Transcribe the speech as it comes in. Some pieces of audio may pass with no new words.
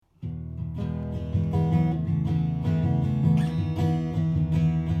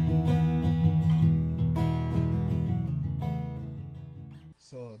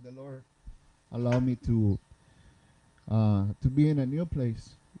allow me to be in a new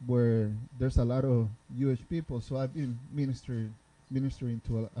place where there's a lot of Jewish people. So I've been ministering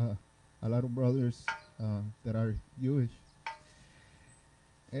to a lot of brothers that are Jewish,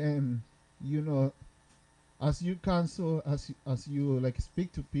 and you know, as you counsel, as you like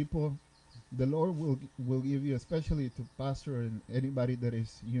speak to people, the Lord will give you, especially to pastor and anybody that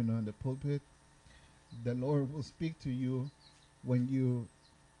is in the pulpit. The Lord will speak to you when you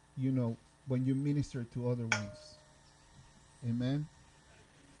know when you minister to other ones. Amen.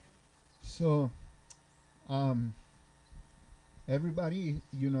 So um, everybody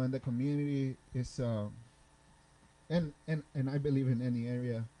in the community is and I believe in any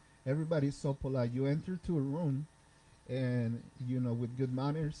area, everybody's so polite. You enter to a room and with good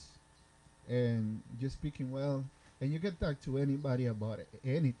manners and just speaking well, and you can talk to anybody about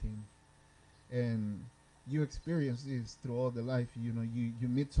anything, and you experience this through all the life. You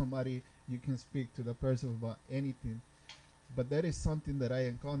meet somebody, you can speak to the person about anything. But that is something that I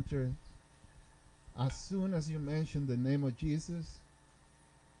encountered as soon as you mention the name of Jesus.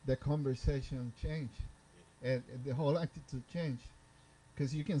 The conversation changed, and the whole attitude changed,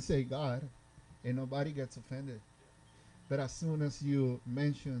 because you can say God and nobody gets offended. But as soon as you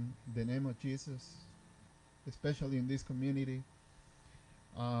mention the name of Jesus, especially in this community,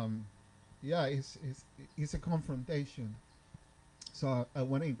 um, yeah, it's a confrontation. So I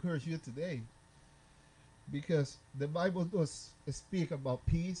want to encourage you today, because the Bible does speak about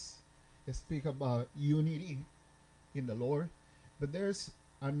peace, it speak about unity in the Lord, but there's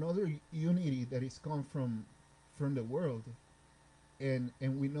another unity that is come from the world, and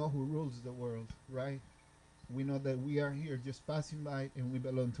we know who rules the world, right? We know that we are here just passing by and we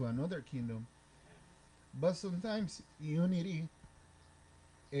belong to another kingdom. But sometimes unity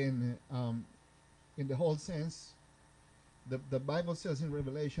in the whole sense, the Bible says in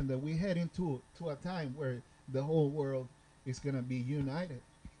Revelation that we head into to a time where the whole world is gonna be united.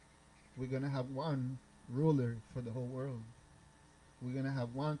 We're gonna have one ruler for the whole world. We're gonna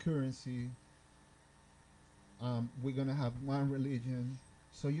have one currency. We're gonna have one religion.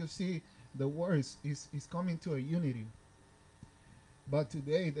 So you see, the world is coming to a unity. But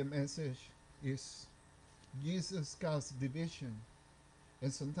today the message is Jesus caused division.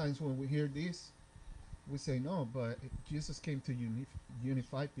 And sometimes when we hear this, we say, no, but Jesus came to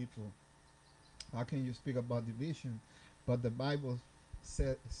unify people. How can you speak about division? But the Bible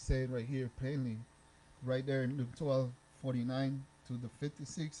said right here plainly, right there in Luke 12:49 to the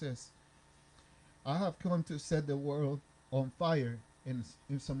 56 says, I have come to set the world on fire. And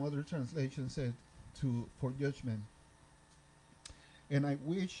in some other translation said, for judgment. And I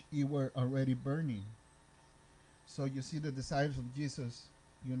wish it were already burning. So you see the desires of Jesus,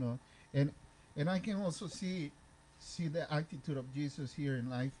 you know, and and I can also see the attitude of Jesus here in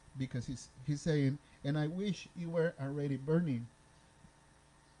life, because he's saying, and I wish you were already burning,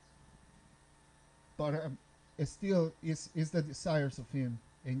 but it still is the desires of him.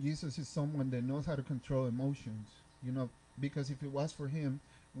 And Jesus is someone that knows how to control emotions, because if it was for him,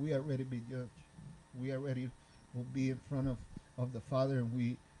 we already be judged. We already will be in front of the Father, and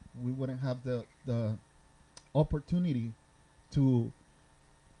we wouldn't have the opportunity to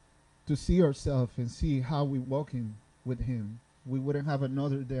see ourselves and see how we walking with him. We wouldn't have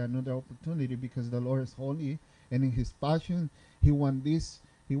another day, another opportunity, because the Lord is holy, and in his passion he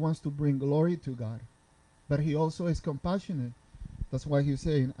wants to bring glory to God. But he also is compassionate. That's why he's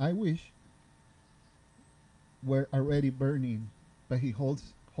saying, I wish we're already burning, but he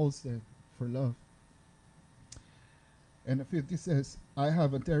holds them for love. And the 50 says, I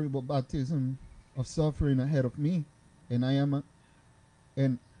have a terrible baptism of suffering ahead of me, and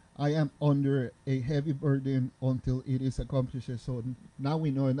and I am under a heavy burden until it is accomplished. So now we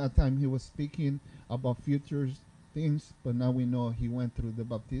know, in that time he was speaking about future things, but now we know he went through the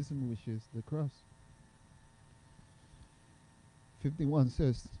baptism, which is the cross. 51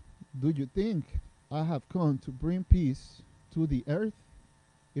 says, do you think I have come to bring peace to the earth?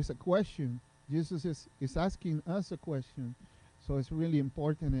 It's a question. Jesus is asking us a question. So it's really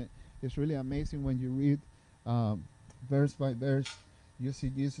important. It's really amazing when you read um, verse by verse. You see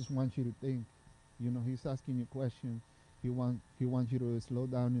Jesus wants you to think. He's asking you questions. He wants you to slow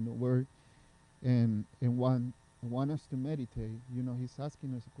down in the word, and want us to meditate. He's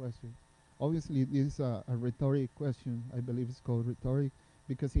asking us a question. Obviously, this is a rhetoric question. I believe it's called rhetoric,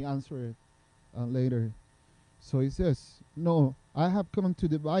 because he answered it later. So he says, no, I have come to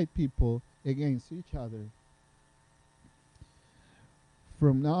divide people against each other.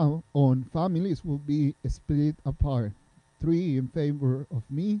 From now on, families will be split apart, three in favor of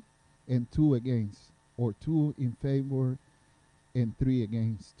me and two against, or two in favor and three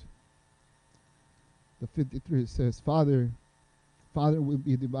against. The 53 says, Father will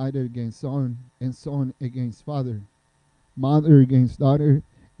be divided against son, and son against father, mother against daughter,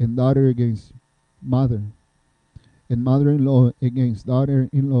 and daughter against mother, and mother-in-law against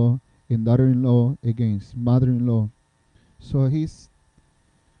daughter-in-law, and daughter-in-law against mother-in-law. So if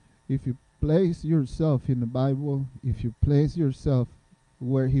you place yourself in the Bible, if you place yourself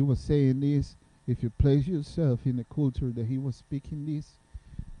where he was saying this, if you place yourself in the culture that he was speaking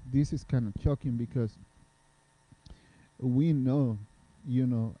this is kind of shocking, because we know,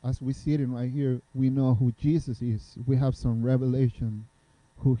 as we sitting right here, we know who Jesus is. We have some revelation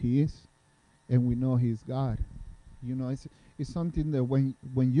who he is, and we know he's God. It's something that when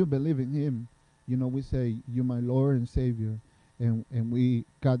you believe in him, we say, "You my Lord and Savior," and we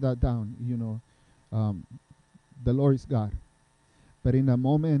got that down. Um, the Lord is God. But in the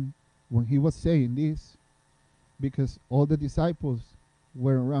moment when he was saying this, because all the disciples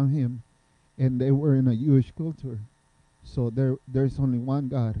were around him, and they were in a Jewish culture, so there's only one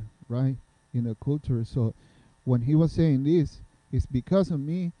God, right, in the culture. So when he was saying this, it's because of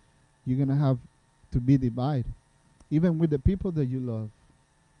me, you're gonna have to be divided, even with the people that you love,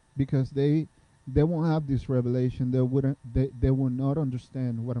 because they won't have this revelation. They will not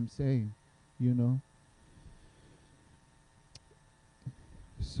understand what I'm saying, you know.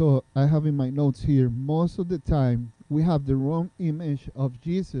 So I have in my notes here, most of the time we have the wrong image of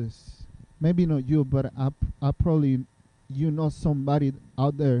Jesus. Maybe not you, but I probably, somebody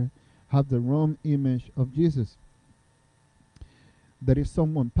out there have the wrong image of Jesus. That is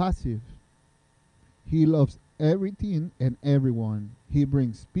someone passive. He loves everything and everyone. He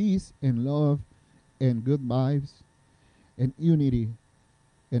brings peace and love and good vibes and unity.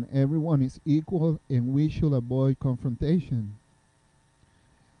 And everyone is equal, and we should avoid confrontation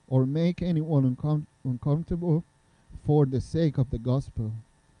or make anyone uncomfortable for the sake of the gospel.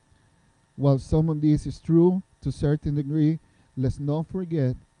 While some of this is true to a certain degree, let's not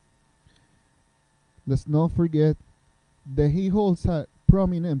forget that he holds a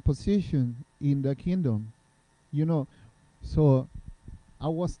prominent position in the kingdom. You know, so I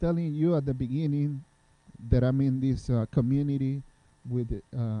was telling you at the beginning that I'm in this community with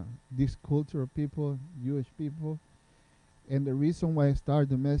this culture of people, Jewish people, and the reason why I start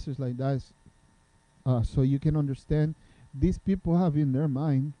the message like that is so you can understand these people have in their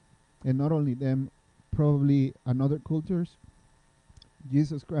mind, and not only them, probably another cultures,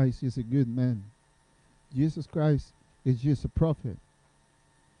 Jesus Christ is a good man. Jesus Christ is just a prophet.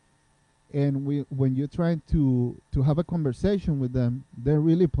 And when you're trying to have a conversation with them, they're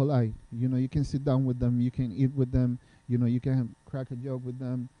really polite. You can sit down with them, you can eat with them, you can crack a joke with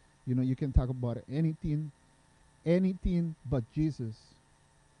them, you can talk about anything but Jesus.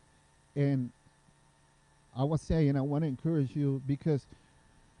 And I was saying, I want to encourage you, because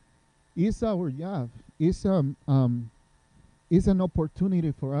it's our job. It's an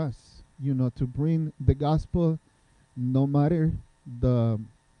opportunity for us, to bring the gospel, no matter the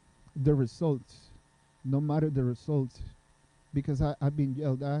results, because I've been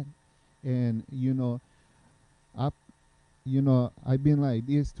yelled at, and I I've been like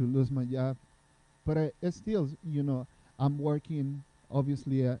this to lose my job, but it's still, I'm working.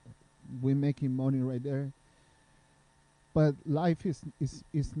 Obviously, we're making money right there. But life is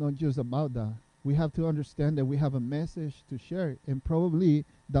not just about that. We have to understand that we have a message to share, and probably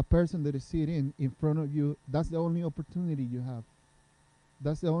the person that is sitting in front of you, that's the only opportunity you have.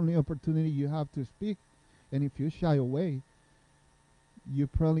 That's the only opportunity you have to speak. And if you shy away, you're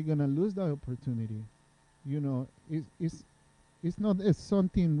probably gonna lose that opportunity. It's not as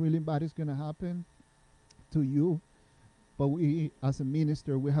something really bad is gonna happen to you, but we, as a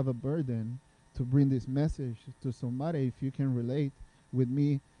minister, we have a burden to bring this message to somebody. If you can relate with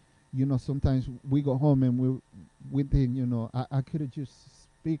me, sometimes we go home and we think, I could have just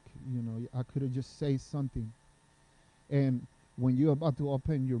speak, I could have just say something. And when you're about to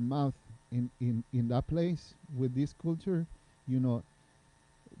open your mouth in that place with this culture,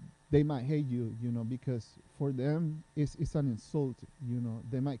 they might hate you, because for them it's an insult.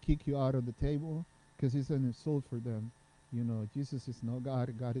 They might kick you out of the table because it's an insult for them. Jesus is not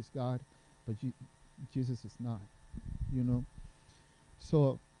God. God is God, but Jesus is not. You know.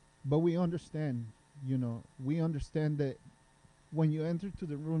 So, but we understand. We understand that when you enter to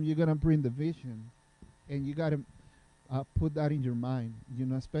the room, you're gonna bring the vision, and you gotta put that in your mind.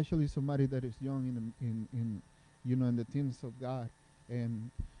 Especially somebody that is young in the things of God. And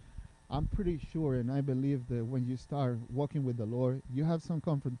I'm pretty sure, and I believe that when you start walking with the Lord, you have some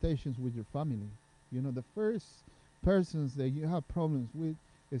confrontations with your family. The first persons that you have problems with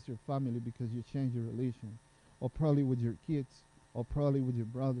is your family, because you change your religion, or probably with your kids, or probably with your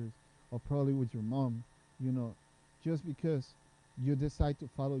brothers, or probably with your mom. You know, just because you decide to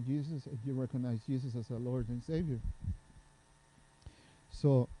follow Jesus and you recognize Jesus as a Lord and Savior.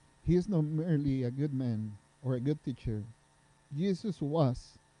 So he is not merely a good man or a good teacher. Jesus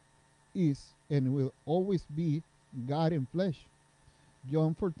was, is, and will always be God in flesh.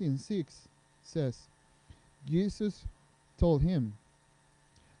 John 14:6 says, Jesus told him,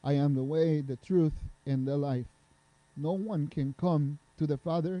 I am the way, the truth, and the life. No one can come to the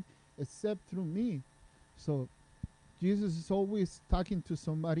Father except through me. So Jesus is always talking to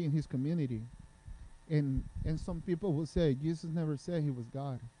somebody in his community. And some people will say Jesus never said he was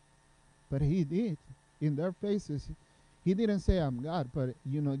God. But he did. In their faces, he didn't say I'm God, but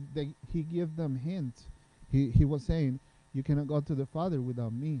he gave them hints. He was saying, you cannot go to the Father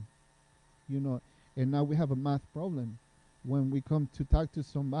without me. You know, and now we have a math problem. When we come to talk to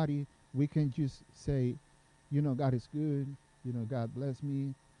somebody, we can just say, God is good, God bless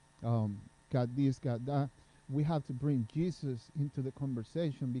me, God this, God that. We have to bring Jesus into the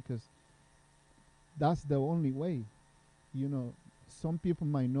conversation because that's the only way. Some people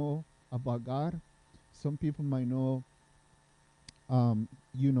might know about God. Some people might know,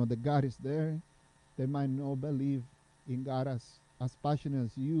 that God is there. They might not believe in God as passionate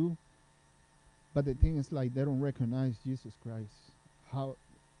as you. But the thing is, like, they don't recognize Jesus Christ. How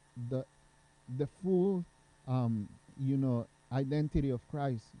the full, identity of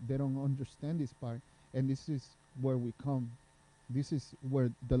Christ. They don't understand this part, and this is where we come. This is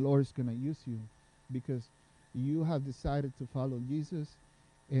where the Lord is gonna use you, because you have decided to follow Jesus,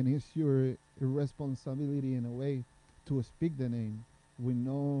 and it's your responsibility in a way to speak the name with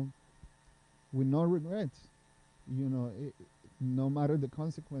no regrets. No matter the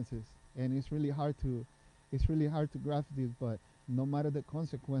consequences, and it's really hard to grasp this, but no matter the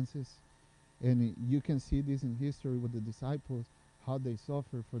consequences, and you can see this in history with the disciples, how they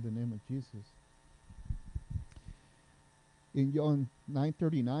suffer for the name of Jesus. In John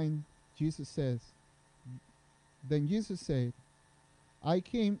 9:39, Jesus says, then Jesus said, I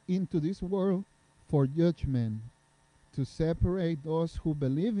came into this world for judgment, to separate those who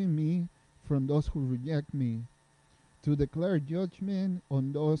believe in me from those who reject me, to declare judgment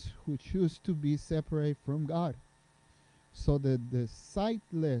on those who choose to be separate from God, so that the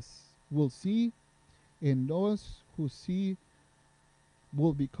sightless will see, and those who see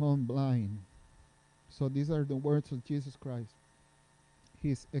will become blind. So these are the words of Jesus Christ.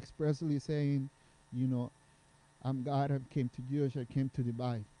 He's expressly saying, I'm God, I came to judge, I came to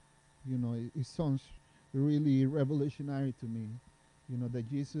divide. It sounds really revolutionary to me.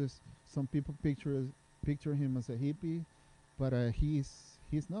 That Jesus, some people picture him as a hippie, but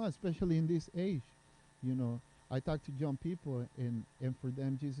he's not, especially in this age. I talk to young people, and for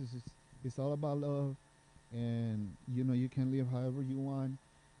them, Jesus is all about love, and you can live however you want,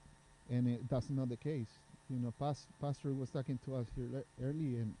 and that's not the case. Pastor was talking to us here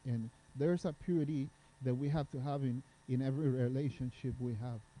early, and there's a purity that we have to have in every relationship we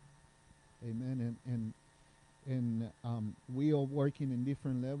have. Amen. And we are working in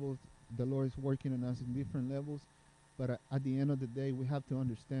different levels. The Lord is working on us in different levels, but at the end of the day, we have to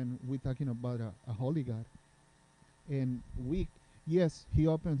understand we're talking about a holy God. And yes, he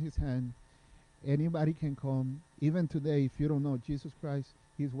opened his hand. Anybody can come. Even today, if you don't know Jesus Christ,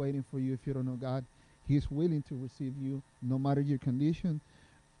 he's waiting for you. If you don't know God, he's willing to receive you no matter your condition.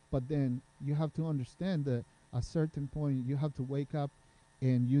 But then you have to understand that at a certain point, you have to wake up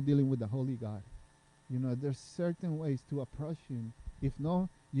and you're dealing with the holy God. There's certain ways to approach him. If not,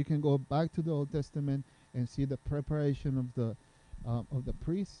 you can go back to the Old Testament and see the preparation of the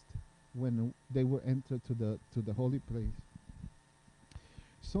priest when they were entered to the holy place.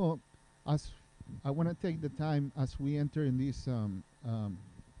 So, as I want to take the time as we enter in these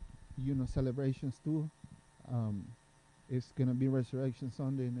celebrations too. It's gonna be Resurrection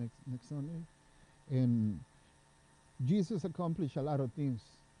Sunday next Sunday, and Jesus accomplished a lot of things,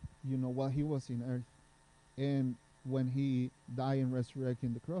 while he was in earth, and when he died and resurrected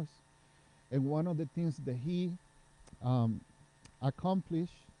in the cross. And one of the things that he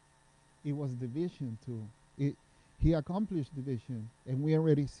accomplished, it was division too. He accomplished division, and we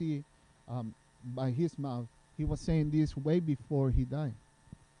already see by his mouth, he was saying this way before he died.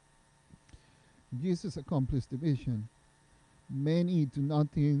 Jesus accomplished division. Many do not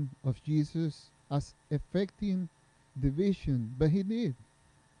think of Jesus as effecting division, but he did.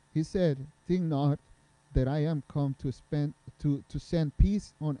 He said, think not that I am come to send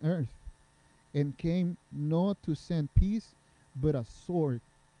peace on earth, and came not to send peace, but a sword.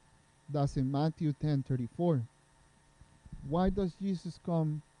 That's in Matthew 10:34. Why does Jesus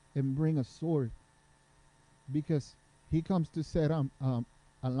come and bring a sword? Because he comes to set a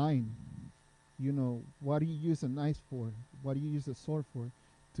line. What do you use a knife for? What do you use a sword for?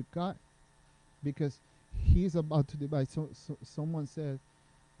 To cut, because he's about to divide. So someone said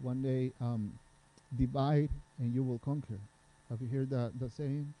one day, divide and you will conquer. Have you heard that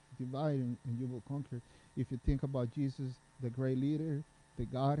saying? Divide and you will conquer. If you think about Jesus, the great leader, the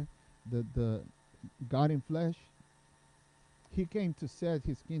God, the God in flesh, he came to set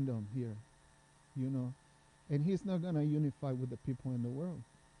his kingdom here, you know, and he's not gonna unify with the people in the world.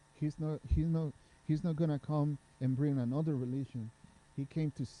 He's not gonna come and bring another religion. He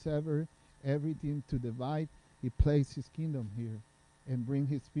came to sever everything, to divide. He placed his kingdom here and bring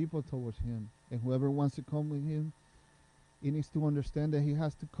his people towards him. And whoever wants to come with him, he needs to understand that he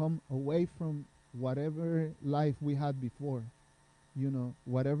has to come away from whatever life we had before.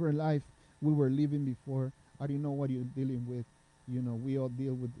 Whatever life we were living before. I don't know what you're dealing with. We all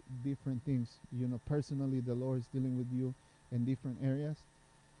deal with different things. Personally, the Lord is dealing with you in different areas.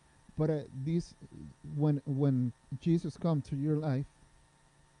 But this, when Jesus comes to your life,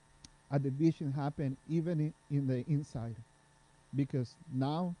 a division happen even in the inside, because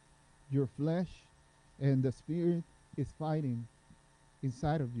now your flesh and the spirit is fighting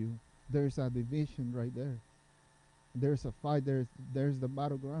inside of you. There's a division right there. There's a fight. There's the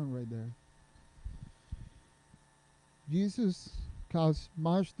battleground right there. Jesus caused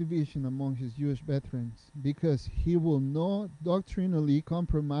much division among his Jewish veterans because he will not doctrinally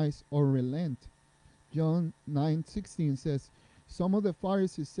compromise or relent. John 9:16 says, some of the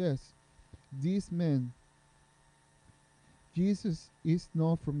Pharisees says, this man Jesus is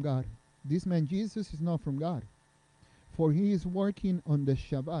not from God. This man Jesus is not from God, for he is working on the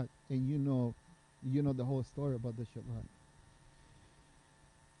Shabbat. And you know the whole story about the Shabbat.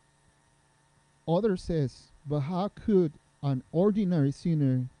 Others says, but how could an ordinary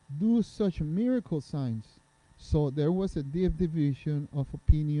sinner do such miracle signs? So there was a deep division of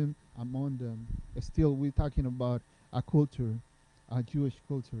opinion among them. Still, we're talking about a culture, a Jewish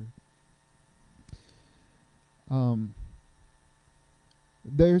culture.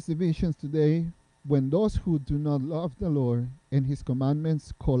 There's divisions today when those who do not love the Lord and his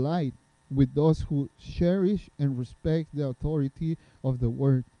commandments collide with those who cherish and respect the authority of the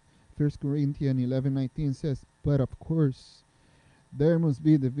word. 1 Corinthians 11:19 says, but of course, there must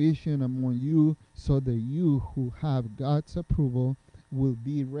be division among you so that you who have God's approval will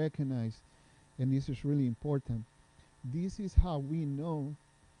be recognized. And this is really important. This is how we know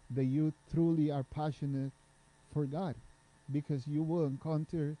that you truly are passionate for God, because you will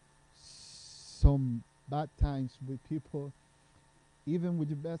encounter some bad times with people, even with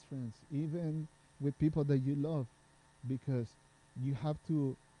your best friends, even with people that you love, because you have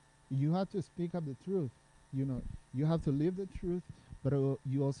to speak up the truth. You have to live the truth, but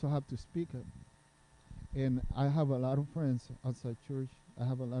you also have to speak it. And I have a lot of friends outside church. I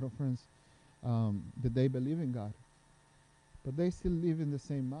have a lot of friends that they believe in God, but they still live in the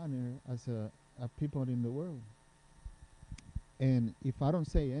same manner as a people in the world. And if I don't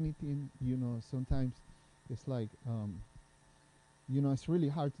say anything, sometimes it's like, it's really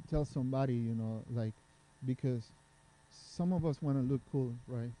hard to tell somebody, like, because some of us want to look cool,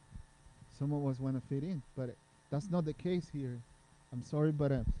 right? Some of us want to fit in, but that's not the case here. I'm sorry,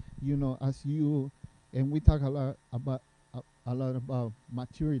 but as you and we talk a lot about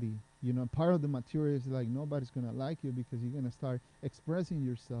maturity. Part of the maturity is like nobody's gonna like you because you're gonna start expressing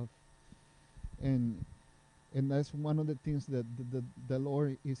yourself, and that's one of the things that the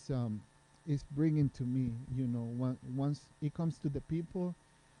Lord is bringing to me. Once it comes to the people,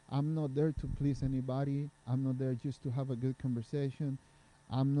 I'm not there to please anybody. I'm not there just to have a good conversation.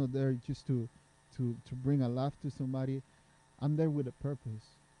 I'm not there just to bring a laugh to somebody. I'm there with a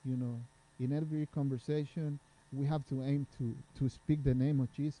purpose. In every conversation, we have to aim to speak the name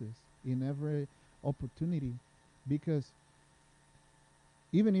of Jesus in every opportunity, because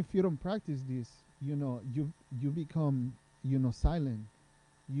even if you don't practice this, you become silent.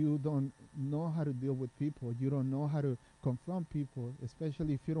 You don't know how to deal with people. You don't know how to confront people,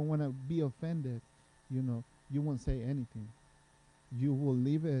 especially if you don't want to be offended. You won't say anything. You will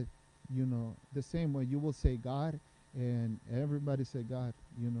leave it, the same way. You will say God, and everybody say God,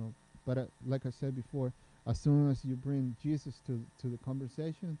 But like I said before, as soon as you bring Jesus to the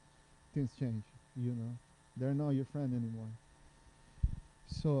conversation, things change. They're not your friend anymore.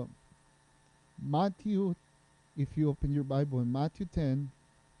 So Matthew, if you open your Bible in Matthew 10,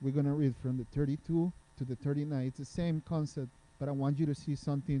 we're going to read from the 32 to the 39. It's the same concept, but I want you to see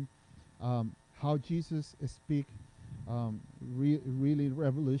something, how Jesus speak, really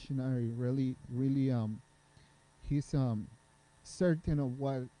revolutionary, really, he's certain of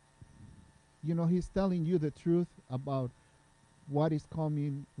what, he's telling you the truth about what is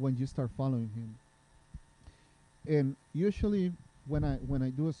coming when you start following him. And usually when I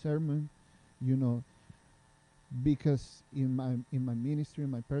do a sermon, you know, because in my ministry,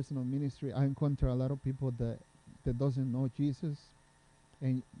 in my personal ministry, I encounter a lot of people that doesn't know Jesus,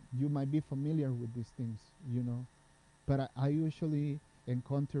 and you might be familiar with these things, you know. But I usually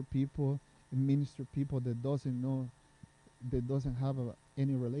encounter people, minister people that doesn't know, that doesn't have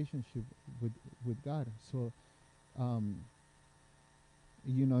any relationship with God. So, um,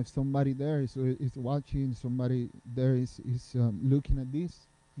 you know, if somebody there is watching, somebody there is looking at this,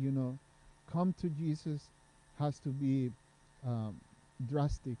 you know, come to Jesus has to be um,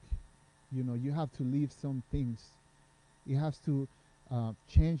 drastic. You know, you have to leave some things. It has to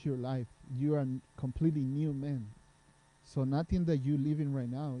change your life. You are a completely new man. So nothing that you live in right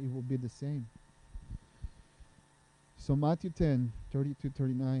now, it will be the same. So Matthew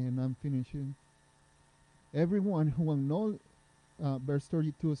 10:30-39, and I'm finishing. Everyone who verse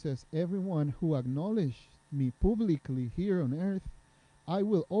 32 says, everyone who acknowledges me publicly here on earth, I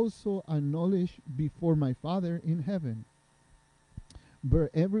will also acknowledge before my Father in heaven.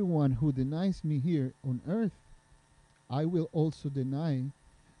 But everyone who denies me here on earth, I will also deny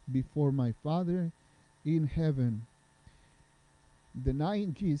before my Father in heaven.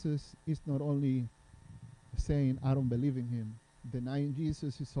 Denying Jesus is not only saying I don't believe in him. Denying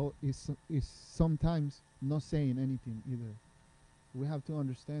Jesus is sometimes not saying anything either. We have to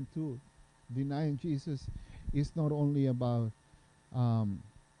understand too, denying Jesus is not only about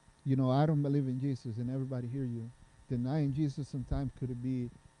you know, I don't believe in Jesus and everybody hear you. Denying Jesus sometimes could be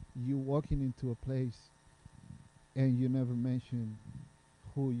you walking into a place and you never mention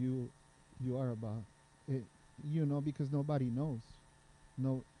who you are about it, you know, because nobody knows.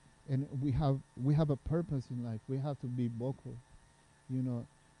 No, and we have a purpose in life. We have to be vocal, you know,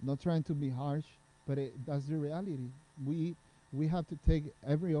 not trying to be harsh, but that's the reality. We have to take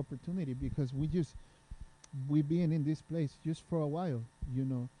every opportunity because we being in this place just for a while, you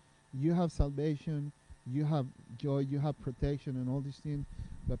know. You have salvation, you have joy, you have protection and all these things,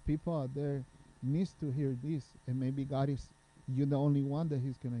 but people out there needs to hear this, and maybe God is you're the only one that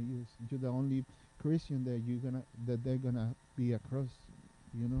he's gonna use. You're the only Christian that they're gonna be across,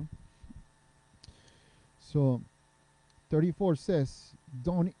 you know. So 34 says,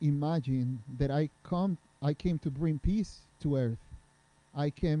 don't imagine that I came to bring peace to earth. I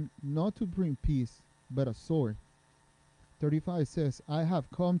came not to bring peace, but a sword. 35 says, I have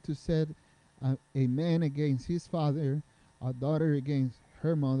come to set a man against his father, a daughter against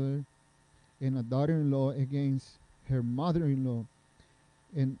her mother, and a daughter-in-law against her mother-in-law.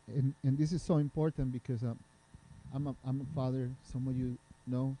 And this is so important because I'm a father, some of you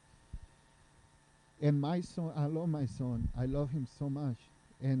know. And my son, I love my son. I love him so much.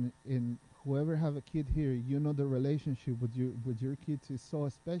 And whoever have a kid here, you know the relationship with your kids is so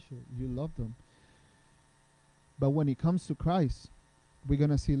special. You love them. But when it comes to Christ, we're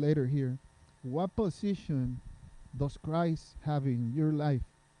gonna see later here, what position does Christ have in your life?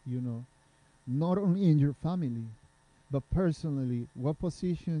 You know, not only in your family, but personally, what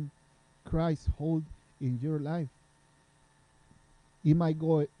position Christ hold in your life? It might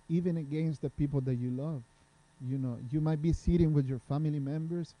go even against the people that you love. You know, you might be sitting with your family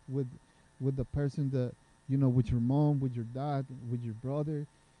members, with the person that you know, with your mom, with your dad, with your brother,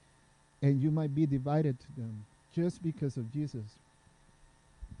 and you might be divided to them just because of Jesus.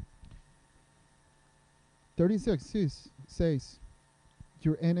 36 says,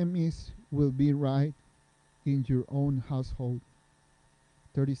 your enemies will be right in your own household.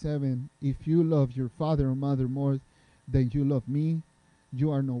 37, if you love your father or mother more than you love me, you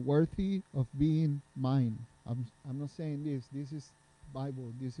are not worthy of being mine. I'm not saying this. This is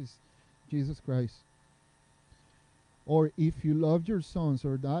Bible. This is Jesus Christ. Or if you love your sons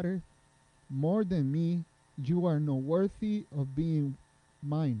or daughter more than me, you are not worthy of being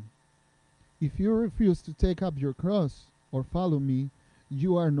mine. If you refuse to take up your cross or follow me,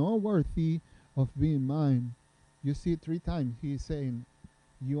 you are not worthy of being mine. You see, 3 times he is saying,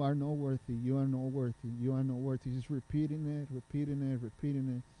 you are not worthy, you are not worthy, you are not worthy. Just repeating it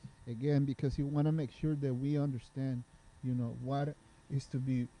again, because he want to make sure that we understand, you know, what it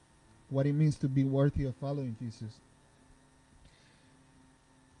means to be worthy of following Jesus.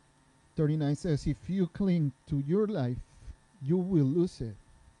 39 says, if you cling to your life, you will lose it.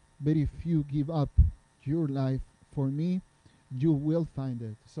 But if you give up your life for me, you will find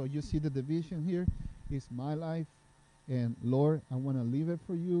it. So you see the division here is my life, and Lord, I want to live it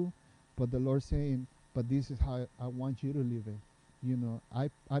for you. But the Lord saying, but this is how I want you to live it. You know,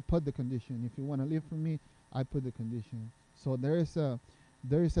 I put the condition. If you want to live for me, I put the condition. So there is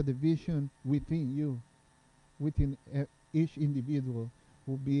a division within you, within each individual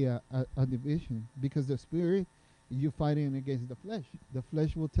will be a division, because the spirit, you fighting against the flesh. The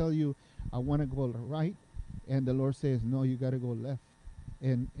flesh will tell you, I want to go right, and the Lord says, no, you got to go left.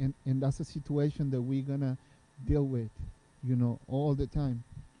 And that's a situation that we're gonna deal with, all the time.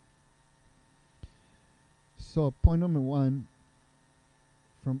 So point number one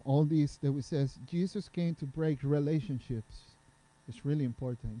from all these that we says, Jesus came to break relationships. It's really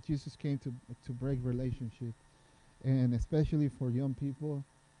important. Jesus came to break relationship, and especially for young people,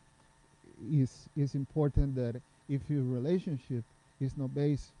 is important that if your relationship is not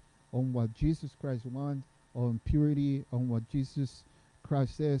based on what Jesus Christ wants, on purity, on what Jesus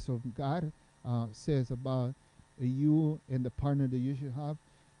Christ says, or God says about you and the partner that you should have,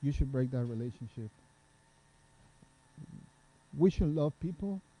 you should break that relationship. We should love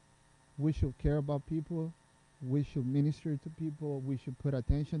people. We should care about people. We should minister to people. We should put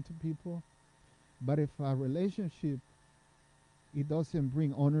attention to people. But if a relationship, it doesn't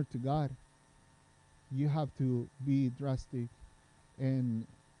bring honor to God, you have to be drastic, and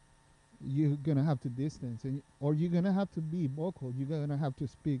you're gonna have to distance, or you're gonna have to be vocal. You're gonna have to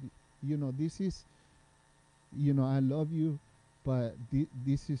speak. This is, I love you, but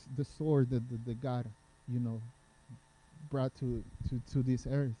this is the sword that God, you know, brought to this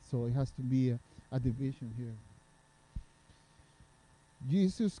earth. So it has to be a division here.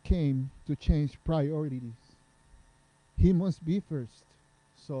 Jesus came to change priorities. He must be first.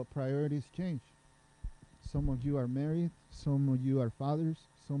 So priorities change. Some of you are married, some of you are fathers,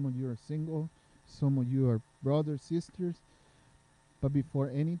 some of you are single, some of you are brothers, sisters. But before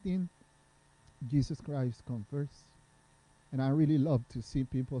anything, Jesus Christ comes first. And I really love to see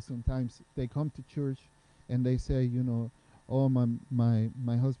people sometimes, they come to church and they say, oh,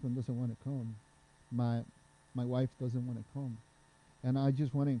 my husband doesn't want to come. My wife doesn't want to come. And I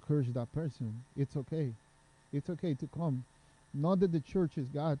just want to encourage that person. It's okay. It's okay to come. Not that the church is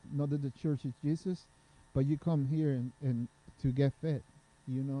God, not that the church is Jesus, but you come here and to get fed,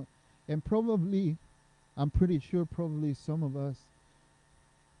 And probably, I'm pretty sure probably some of us,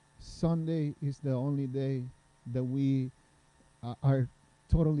 Sunday is the only day that we are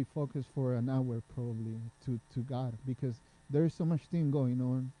totally focused for an hour probably to God, because there's so much thing going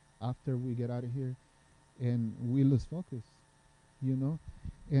on after we get out of here and we lose focus,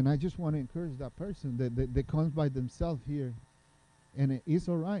 And I just want to encourage that person that comes by themselves here, and it's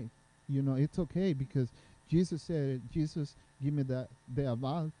all right. It's okay, because Jesus said, Jesus give me the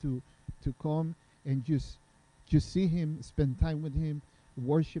aval to come and just see him, spend time with him,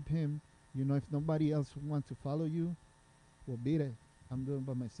 worship him. If nobody else wants to follow you, well, beat it. I'm doing it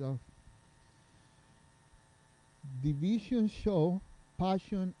by myself. Division show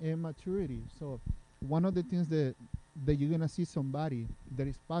passion and maturity. So one of the things that you're gonna see somebody that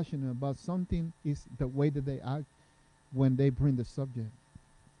is passionate about something is the way that they act when they bring the subject.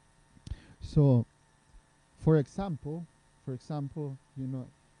 So, for example,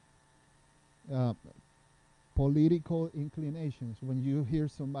 political inclinations. When you hear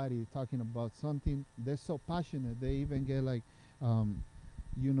somebody talking about something, they're so passionate. They even get like,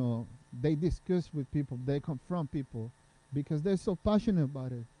 they discuss with people. They confront people because they're so passionate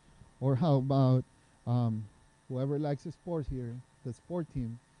about it. Or how about whoever likes the sports here, the sport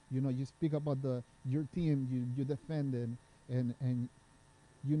team. You speak about your team. You defend it, and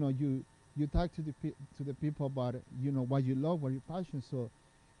you talk to the people about it, what you love, what you're passionate. So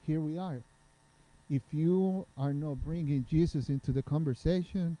here we are. If you are not bringing Jesus into the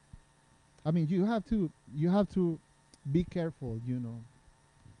conversation, I mean, you have to be careful. You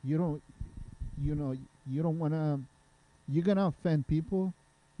don't want to. You're gonna offend people,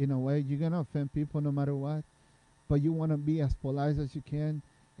 in a way. You're gonna offend people no matter what, but you want to be as polite as you can,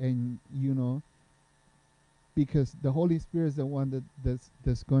 and because the Holy Spirit is the one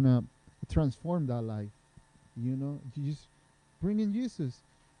that's gonna transform that life. You just bring in Jesus.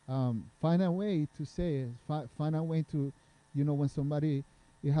 Find a way to say it. Find a way to, when somebody,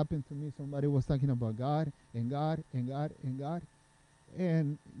 it happened to me, somebody was talking about God and God and God and God,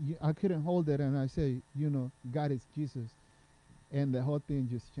 and I couldn't hold it, and I say, God is Jesus, and the whole thing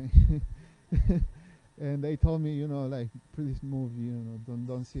just changed. And they told me, like, please move,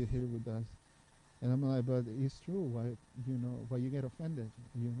 don't sit here with us. And I'm like, but it's true. Why you get offended,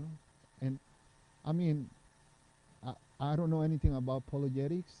 And I mean, I don't know anything about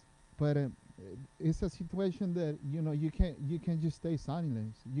apologetics, but it's a situation that you can't just stay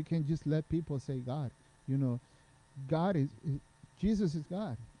silent. You can't just let people say God. God is Jesus is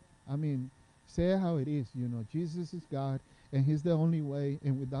God. I mean, say it how it is. Jesus is God, and He's the only way.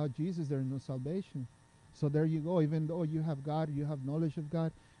 And without Jesus, there is no salvation. So there you go. Even though you have God, you have knowledge of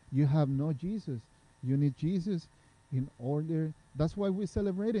God, you have no Jesus. You need Jesus, in order. That's why we're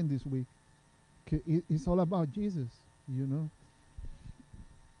celebrating this week. It's all about Jesus, you know.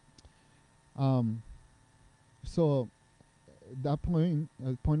 Um, so that point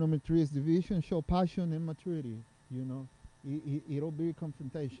number 3 is division, show passion and maturity. You know, it'll be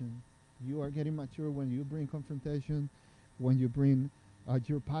confrontation. You are getting mature when you bring confrontation, when you bring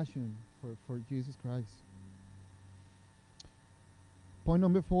your passion for Jesus Christ. Point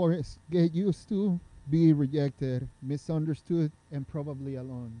number 4 is get used to be rejected, misunderstood, and probably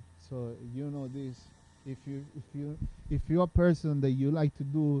alone. So you know this. If you're a person that you like to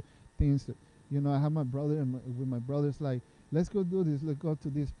do things, you know, I have my brother and with my brothers like, let's go do this. Let's go to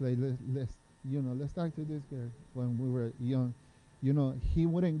this place. Let's let's talk to this girl. When we were young, you know, he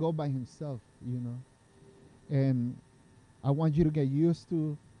wouldn't go by himself. You know, and I want you to get used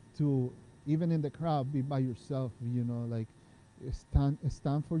to even in the crowd be by yourself. You know, like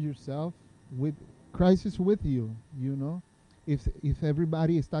stand for yourself. With Christ is with you. You know, if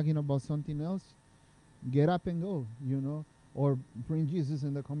everybody is talking about something else, get up and go. You know, or bring Jesus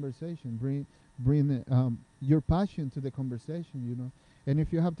in the conversation. Bring your passion to the conversation. You know, and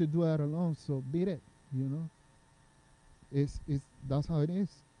if you have to do it alone, so beat it. You know, it's that's how it is.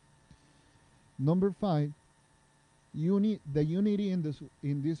 Number 5, the unity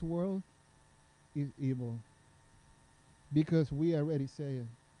in this world is evil, because we already say it.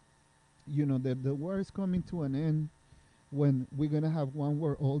 You know that the world is coming to an end when we're gonna have one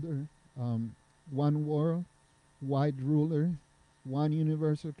world order, one world wide ruler, one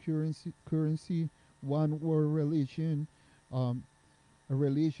universal currency, one world religion, um,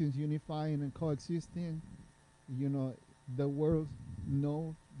 religions unifying and coexisting. You know, the world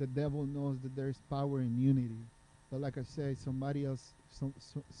know the devil knows that there is power in unity. But like I said,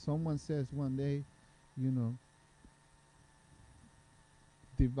 someone says one day, you know,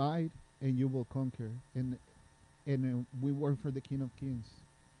 divide and you will conquer. And we work for the King of Kings.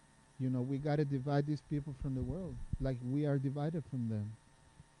 You know, we got to divide these people from the world, like we are divided from them.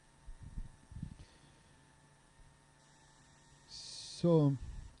 So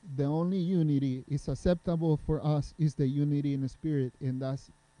the only unity is acceptable for us is the unity in the spirit, and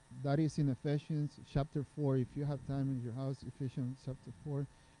that is in Ephesians chapter 4. If you have time in your house, Ephesians chapter 4,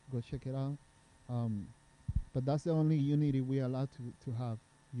 go check it out. Um, but that's the only unity we are allowed to have,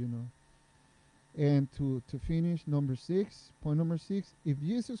 you know. And to finish, point number 6, if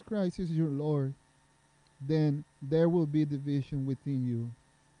Jesus Christ is your Lord, then there will be division within you,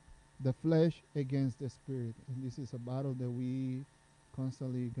 the flesh against the spirit. And this is a battle that we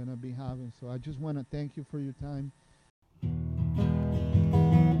constantly gonna be having. So I just want to thank you for your time.